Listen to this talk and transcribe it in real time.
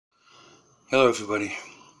Hello everybody.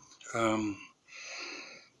 Um,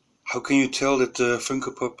 how can you tell that the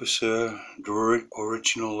Funko Pop is the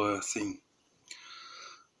original thing?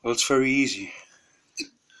 Well, it's very easy.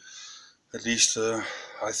 At least I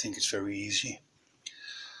think it's very easy.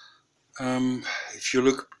 If you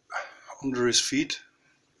look under his feet,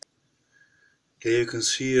 there you can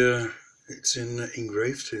see it's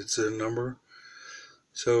engraved, it's a number.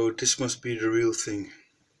 So this must be the real thing.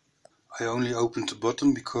 I only opened the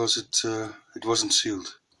bottom because it wasn't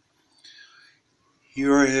sealed.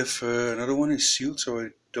 Here I have another one, is sealed, so I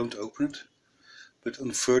don't open it. But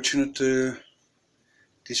unfortunately,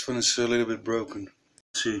 this one is a little bit broken.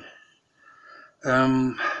 Let's see.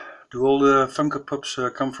 Do all the Funko Pops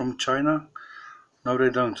come from China? No, they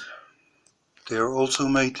don't. They are also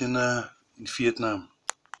made in Vietnam.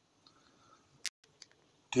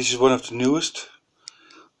 This is one of the newest,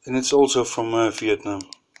 and it's also from Vietnam.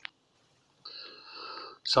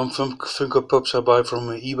 Some Funko Pops I buy from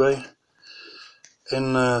eBay,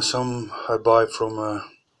 and some I buy from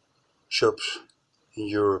shops in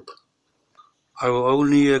Europe. I will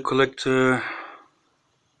only collect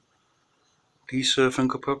these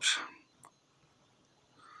Funko Pops,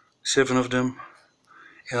 7 of them,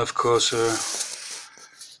 and of course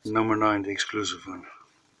number 9, the exclusive one.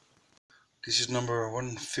 This is number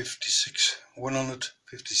 156,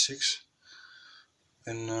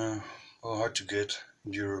 and well, hard to get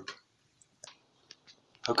in Europe.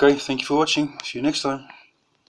 Okay, thank you for watching. See you next time.